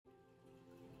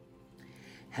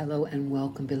Hello and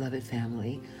welcome, beloved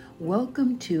family.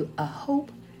 Welcome to A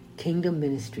Hope Kingdom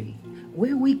Ministry,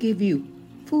 where we give you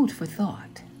food for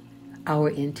thought. Our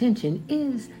intention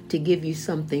is to give you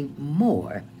something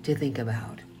more to think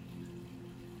about.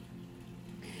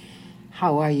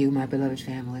 How are you, my beloved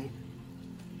family?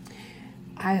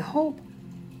 I hope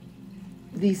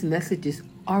these messages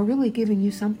are really giving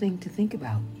you something to think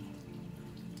about,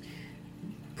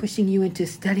 pushing you into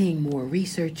studying more,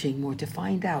 researching more to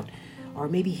find out, or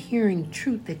maybe hearing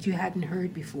truth that you hadn't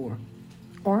heard before,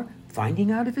 or finding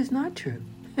out if it's not true.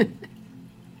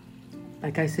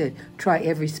 Like I said, try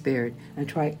every spirit and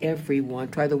try everyone.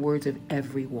 Try the words of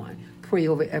everyone. Pray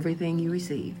over everything you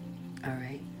receive. All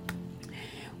right?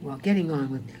 Well, getting on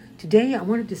with today, I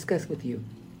want to discuss with you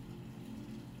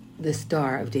the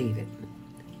Star of David.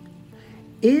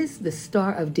 Is it the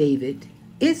Star of David,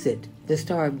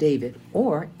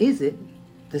 or is it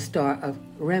the Star of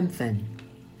Remphan?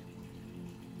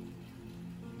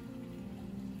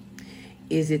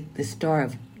 Is it the Star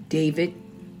of David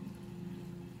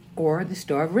or the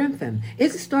Star of Remphan?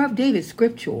 Is the Star of David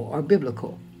scriptural or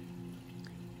biblical?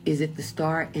 Is it the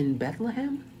star in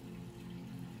Bethlehem?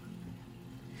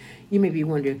 You may be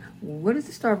wondering, what is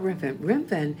the Star of Remphan?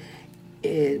 Remphan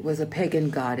was a pagan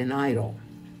god, an idol,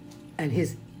 and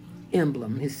his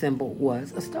emblem, his symbol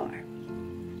was a star.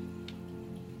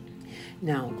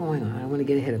 Now, going on, I want to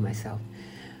get ahead of myself.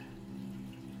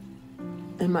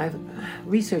 In my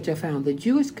research, I found the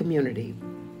Jewish community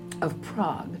of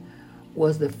Prague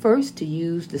was the first to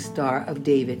use the Star of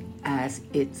David as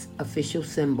its official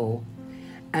symbol.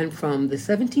 And from the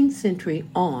 17th century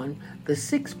on, the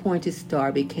six-pointed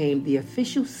star became the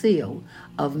official seal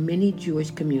of many Jewish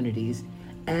communities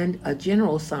and a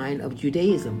general sign of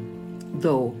Judaism,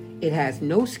 though it has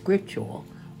no scriptural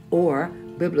or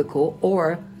biblical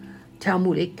or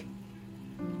Talmudic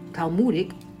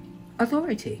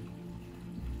authority.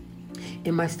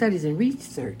 In my studies and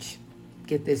research,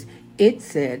 get this, it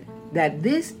said that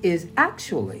this is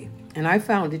actually, and I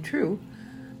found it true,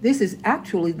 this is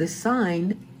actually the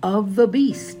sign of the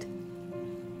beast.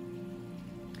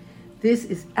 This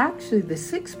is actually the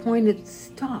six-pointed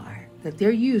star that they're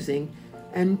using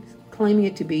and claiming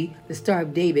it to be the Star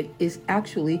of David is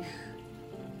actually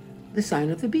the sign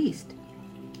of the beast.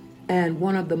 And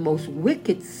one of the most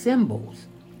wicked symbols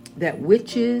that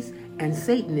witches and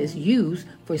Satanists use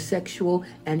for sexual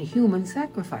and human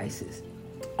sacrifices,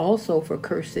 also for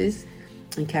curses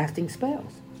and casting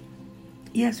spells.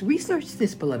 Yes, research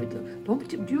this, beloved. You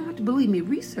don't have to believe me.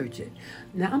 Research it.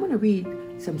 Now I'm going to read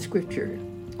some scripture.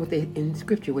 What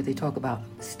they talk about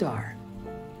star.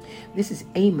 This is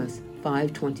Amos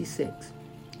 5:26,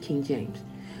 King James.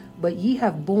 But ye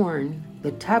have borne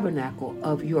the tabernacle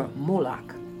of your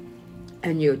Moloch,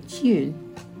 and your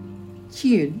tune,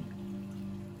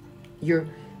 your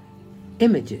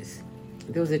images.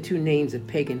 Those are two names of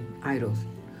pagan idols.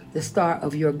 The star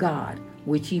of your God,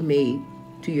 which ye made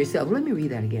to yourself. Let me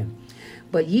read that again.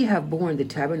 But ye have borne the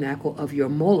tabernacle of your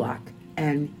Moloch,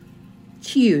 and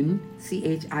Chiun,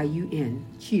 Chiun,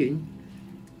 Chiun,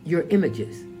 your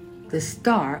images. The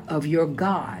star of your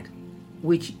God,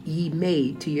 which ye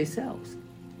made to yourselves.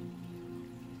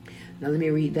 Now let me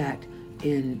read that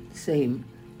in same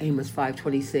Amos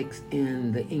 5:26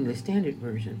 in the English Standard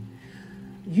Version.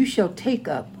 You shall take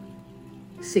up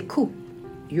Sekut,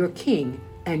 your king,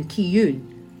 and Kiyun,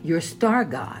 your star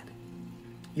god,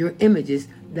 your images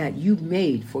that you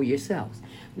made for yourselves.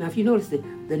 Now, if you notice that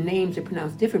the names are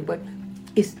pronounced different, but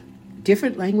it's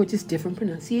different languages, different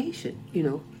pronunciation.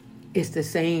 It's the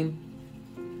same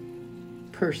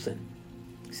person.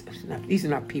 These are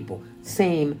not people.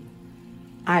 Same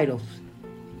idols,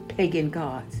 pagan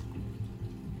gods.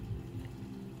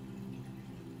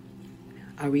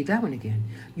 I'll read that one again.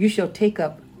 You shall take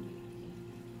up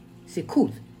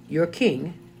Sekut, your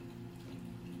king,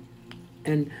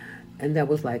 and that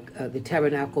was like the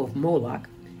tabernacle of Moloch,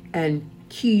 and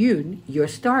Kiyun, your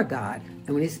star god.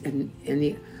 And when it's in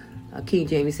the King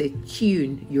James, it says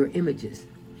Kiyun, your images.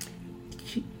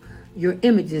 Your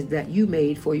images that you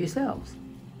made for yourselves.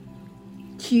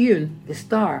 Kiyun, the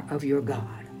star of your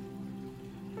God.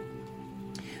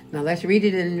 Now let's read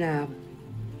it in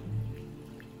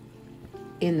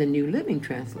the New Living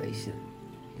Translation.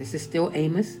 This is still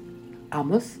Amos,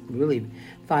 really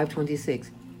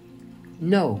 5:26.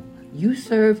 No, you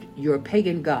served your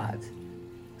pagan gods,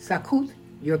 Sakut,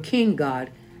 your king god,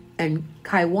 and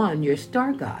Kaiwan, your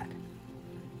star god,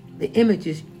 the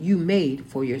images you made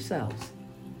for yourselves.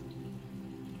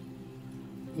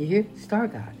 You hear? Star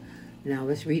god. Now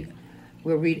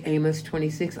we'll read Amos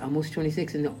 26, almost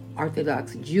 26 in the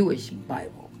Orthodox Jewish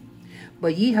Bible.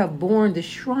 But ye have borne the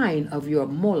shrine of your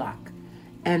Moloch,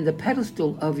 and the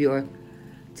pedestal of your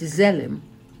Tizelaim,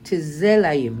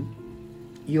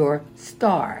 your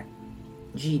star,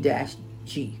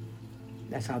 G-G.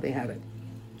 That's how they have it.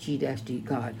 G-G,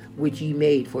 God, which ye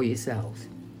made for yourselves.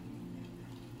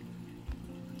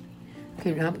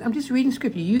 Okay, now I'm just reading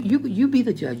scripture. You be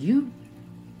the judge.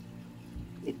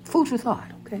 Food for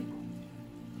thought, okay?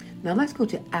 Now let's go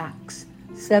to Acts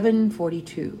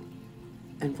 7:42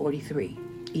 and 43,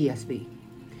 ESV.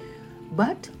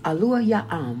 But Alua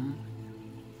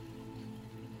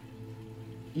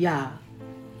Ya'am,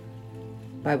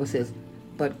 Bible says,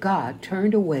 but God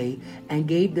turned away and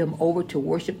gave them over to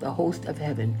worship the host of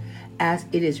heaven, as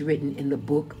it is written in the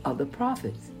book of the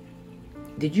prophets.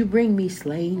 Did you bring me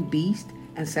slain beasts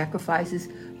and sacrifices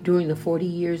during the 40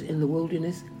 years in the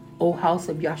wilderness, O house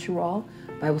of Yasharal?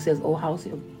 Bible says, O house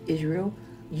of Israel.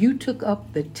 You took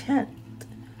up the tent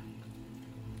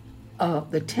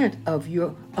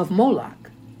of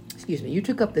Moloch. Excuse me. You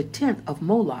took up the tent of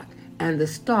Moloch and the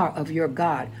star of your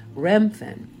god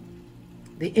Remphan,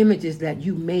 the images that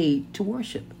you made to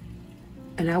worship.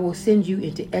 And I will send you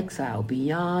into exile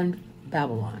beyond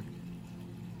Babylon.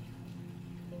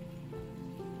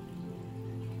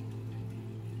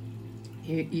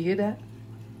 You hear that?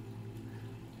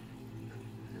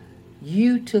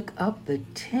 You took up the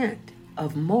tent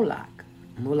of Moloch.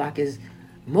 Moloch is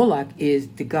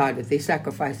the god that they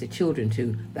sacrifice the children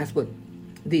to. That's what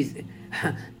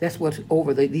that's what's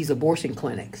over these abortion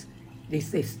clinics.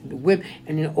 The women,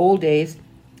 and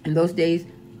in those days,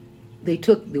 they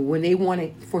took when they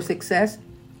wanted for success,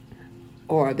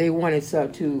 or they wanted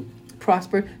to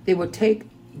prosper, they would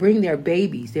bring their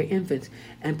babies, their infants,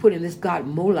 and put in this god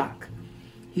Moloch.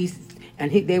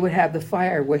 They would have the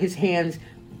fire where his hands,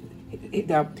 he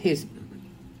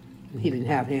didn't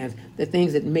have hands. The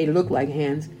things that made it look like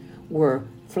hands were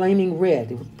flaming red.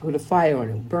 They would put a fire on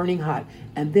it, burning hot,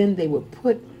 and then they would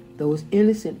put those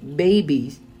innocent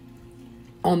babies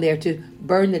on there to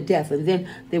burn to death, and then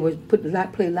they would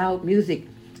play loud music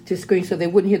to scream so they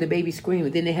wouldn't hear the baby scream.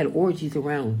 And then they had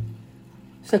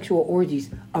sexual orgies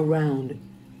around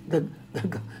the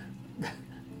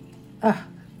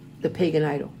pagan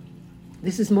idol.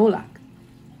 This is Moloch.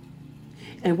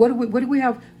 And what do we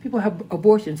have? People have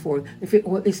abortions for.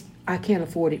 I can't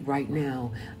afford it right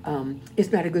now.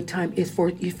 It's not a good time. It's for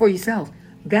yourself.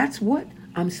 That's what.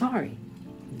 I'm sorry.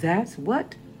 That's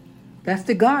what. That's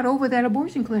the God over that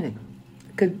abortion clinic.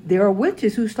 Because there are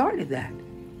witches who started that.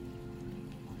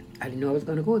 I didn't know I was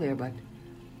going to go there, but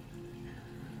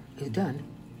it's done.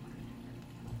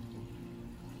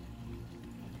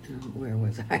 Where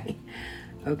was I?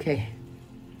 Okay.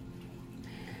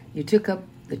 You took up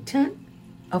the tent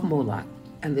of Moloch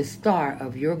and the star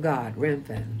of your god,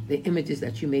 Remphan, the images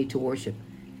that you made to worship,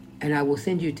 and I will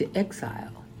send you to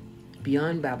exile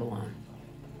beyond Babylon.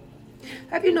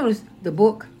 Have you noticed the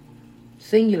book,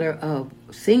 singular,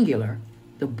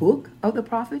 the book of the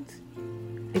prophets?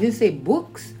 It didn't say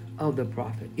books of the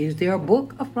prophet. Is there a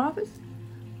book of prophets?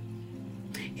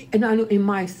 And I know in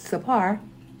my Sapar,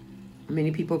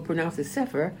 many people pronounce it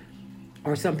Sefer,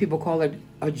 or some people call it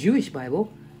a Jewish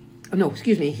Bible.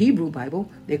 Hebrew Bible,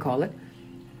 they call it.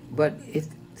 But it's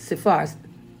Sephar.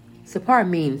 Sephar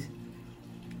means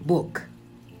book,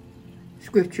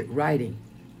 scripture, writing.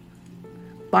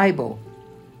 Bible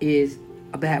is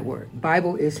a bad word.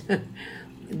 Bible is,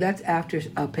 that's after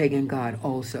a pagan god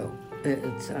also.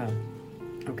 It's,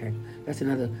 okay, that's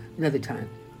another time.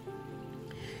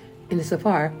 In the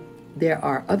Sephar, there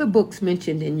are other books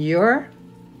mentioned in your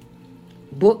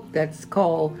book that's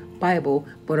called Bible,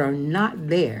 but are not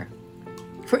there.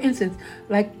 For instance,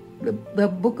 like the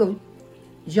book of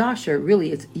Joshua,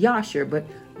 really it's Yasher, but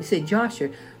it said Joshua,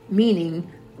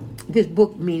 meaning the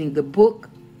book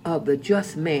of the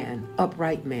just man,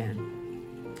 upright man.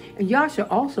 And Yasher,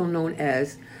 also known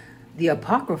as the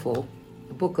Apocryphal,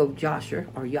 the book of Joshua,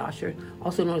 or Yasher,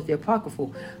 also known as the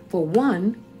Apocryphal, for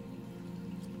one,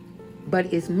 but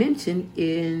is mentioned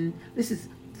this is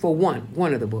for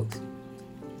one of the books,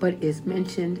 but is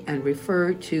mentioned and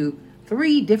referred to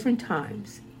 3 different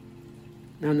times.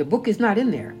 Now, the book is not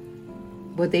in there,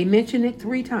 but they mention it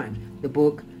 3 times. The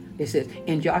book, it says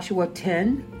in Joshua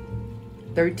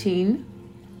 10:13,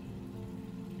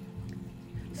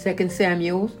 2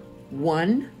 Samuel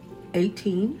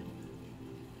 1:18,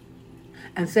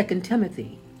 and 2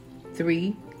 Timothy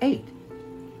 3:8.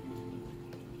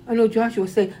 I know Joshua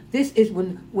said this is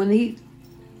when he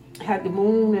had the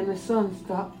moon and the sun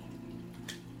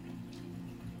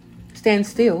stand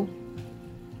still,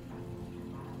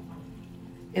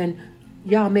 and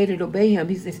Yah made it obey him.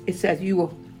 It says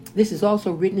this is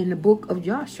also written in the book of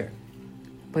Joshua,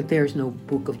 but there's no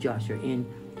book of Joshua in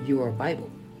your Bible.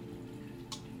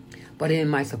 But in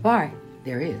my Safari,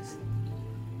 there is.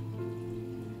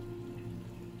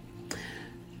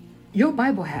 Your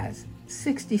Bible has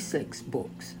 66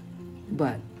 books,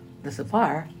 but the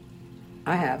Safari,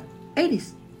 I have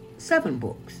 87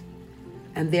 books.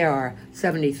 And there are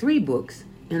 73 books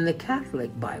in the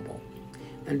Catholic Bible.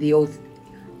 And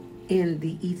in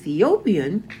the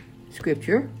Ethiopian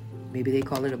scripture, maybe they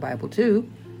call it a Bible too,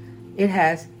 it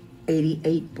has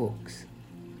 88 books.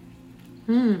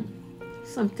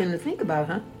 Something to think about,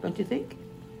 huh? Don't you think?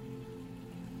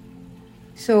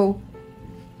 So,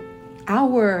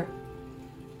 our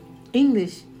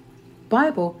English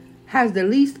Bible has the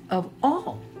least of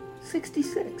all,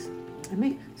 66. I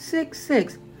mean,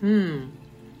 66. Something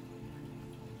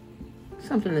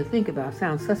to think about.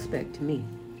 Sounds suspect to me.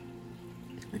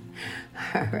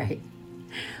 All right.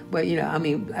 But, I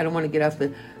don't want to get off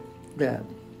the...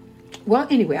 Well,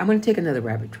 anyway, I'm going to take another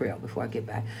rabbit trail before I get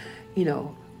back.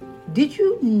 Did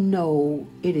you know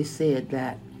it is said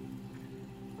that...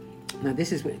 Now,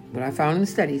 this is what I found in the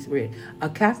studies. A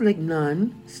Catholic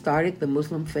nun started the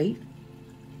Muslim faith.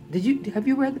 Have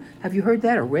you heard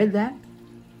that or read that?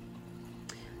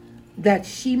 That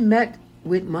she met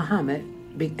with Muhammad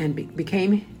and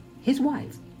became his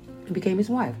wife.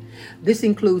 This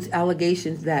includes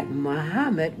allegations that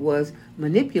Muhammad was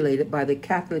manipulated by the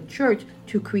Catholic Church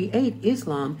to create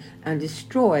Islam and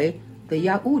destroy the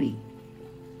Yahudi,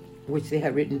 which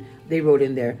they wrote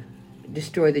in there,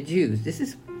 destroy the Jews. This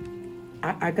is,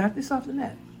 I got this off the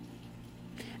net.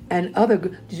 And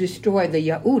to destroy the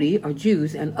Yahudi, or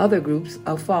Jews, and other groups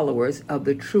of followers of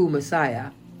the true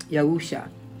Messiah, Yahusha,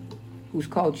 who's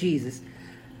called Jesus,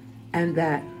 and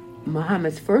that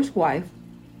Muhammad's first wife,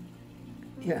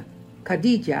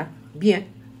 Khadija bint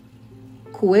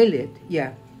Khuwailid,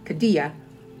 Khadija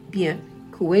bint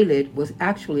Khuwailid was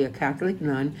actually a Catholic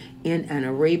nun in an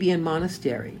Arabian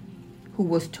monastery who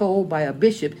was told by a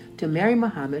bishop to marry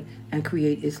Muhammad and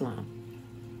create Islam.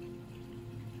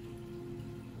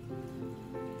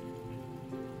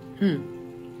 And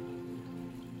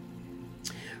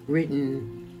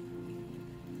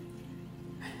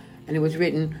it was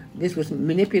written, this was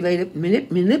manipulated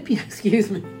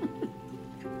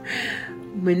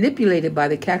by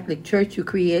the Catholic Church to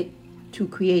create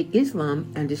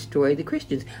Islam and destroy the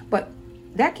Christians. But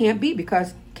that can't be,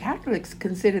 because Catholics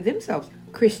consider themselves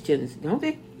Christians, don't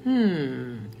they?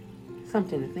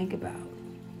 Something to think about.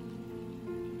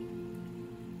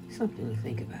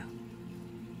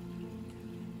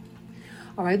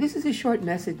 All right, this is a short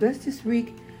message. Let's just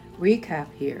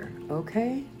recap here,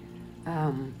 okay?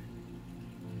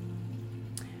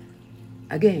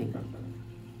 Again,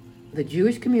 the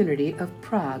Jewish community of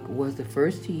Prague was the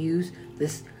first to use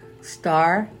this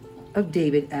Star of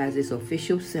David as its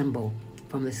official symbol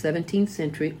from the 17th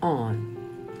century on.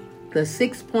 The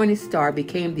six-pointed star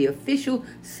became the official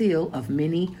seal of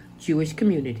many Jewish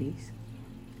communities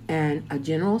and a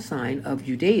general sign of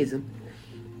Judaism,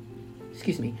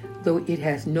 though it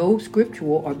has no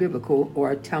scriptural or biblical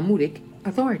or Talmudic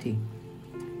authority.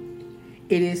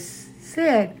 It is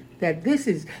said that this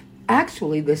is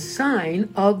actually the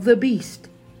sign of the beast,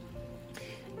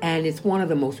 and it's one of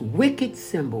the most wicked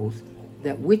symbols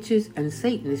that witches and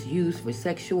Satanists use for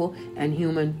sexual and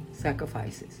human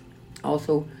sacrifices,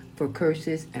 also for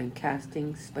curses and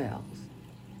casting spells.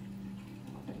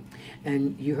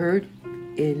 And you heard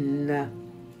in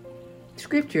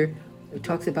scripture, it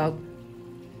talks about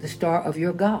the star of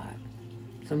your God.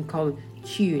 Some call it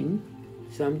Chiyun,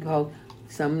 some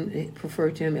refer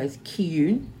to him as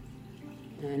Kiyun,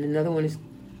 and another one is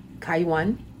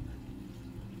Kaiwan.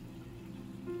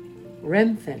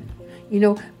 Remphan.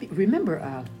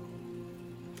 Remember,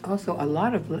 also a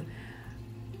lot of, at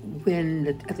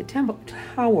the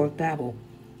Tower of Babel,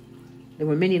 there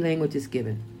were many languages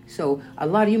given. So a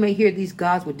lot of you may hear these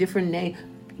gods with different name.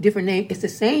 It's the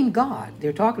same God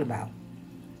they're talking about,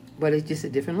 but it's just a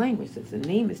different language. So the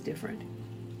name is different.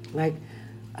 Like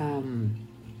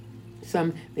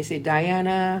some, they say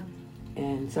Diana,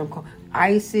 and some call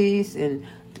Isis, and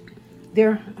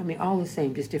they're, all the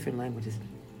same, just different languages.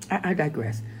 I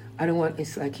digress. I don't want,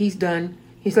 it's like he's done.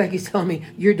 He's telling me,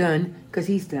 you're done, because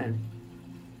he's done.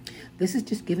 This is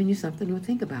just giving you something to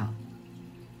think about.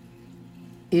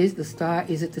 Is it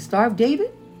the Star of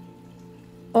David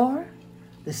or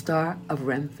the Star of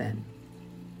Remphan?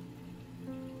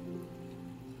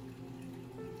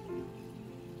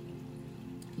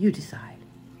 You decide.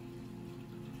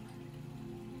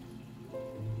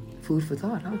 Food for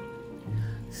thought, huh?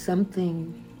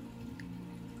 Something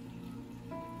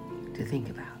to think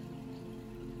about.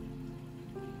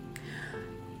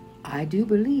 I do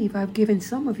believe I've given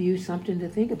some of you something to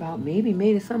think about. Maybe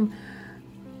made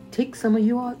tick some of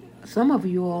you some of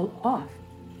you all off.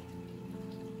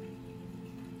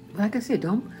 Like I said,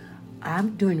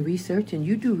 I'm doing research and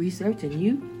you do research and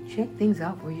you check things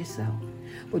out for yourself.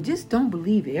 But just don't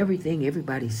believe everything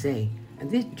everybody say.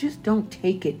 And just don't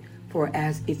take it for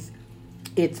as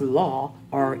it's law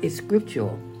or it's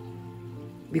scriptural.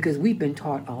 Because we've been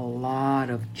taught a lot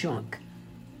of junk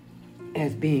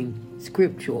as being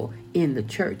scriptural in the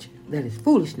church that is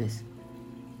foolishness.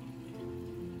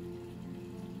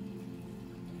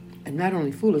 And not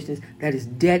only foolishness, that is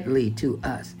deadly to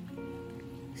us.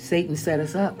 Satan set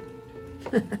us up.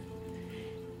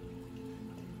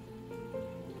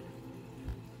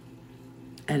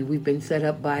 And we've been set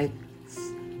up by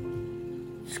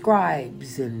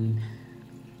scribes and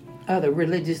other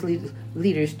religious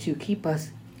leaders to keep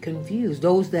us confused.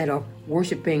 Those that are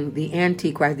worshiping the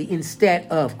Antichrist instead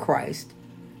of Christ.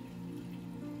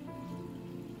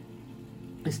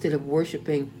 Instead of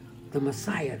worshiping the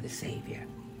Messiah, the Savior.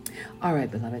 All right,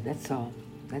 beloved, that's all.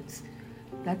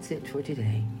 That's it for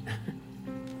today.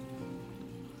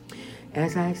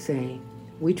 As I say,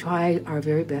 we try our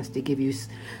very best to give you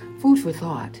food for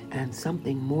thought and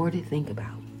something more to think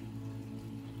about.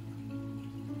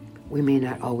 We may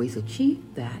not always achieve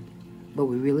that, but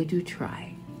we really do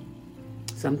try.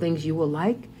 Some things you will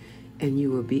like and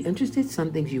you will be interested.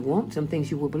 Some things you won't. Some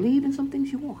things you will believe and some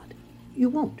things you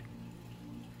won't.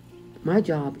 My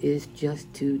job is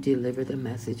just to deliver the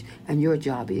message, and your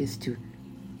job is to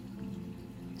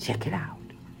check it out.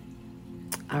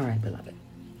 All right, beloved.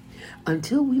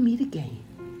 Until we meet again,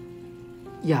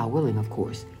 Yah willing, of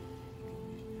course.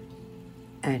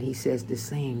 And he says the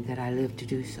same, that I live to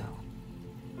do so.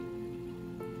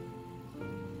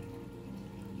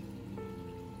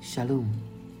 Shalom.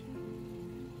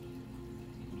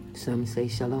 Some say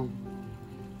shalom.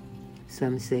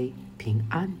 Some say ping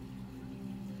an.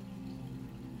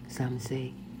 Some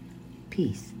say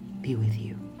peace be with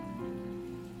you.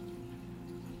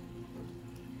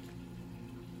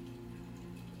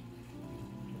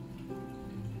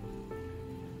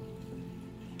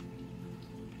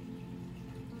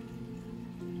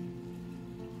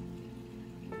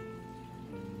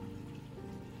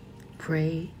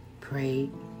 Pray, pray,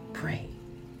 pray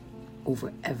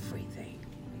over everything.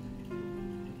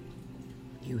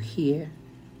 You hear,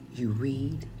 you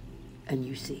read, and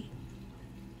you see.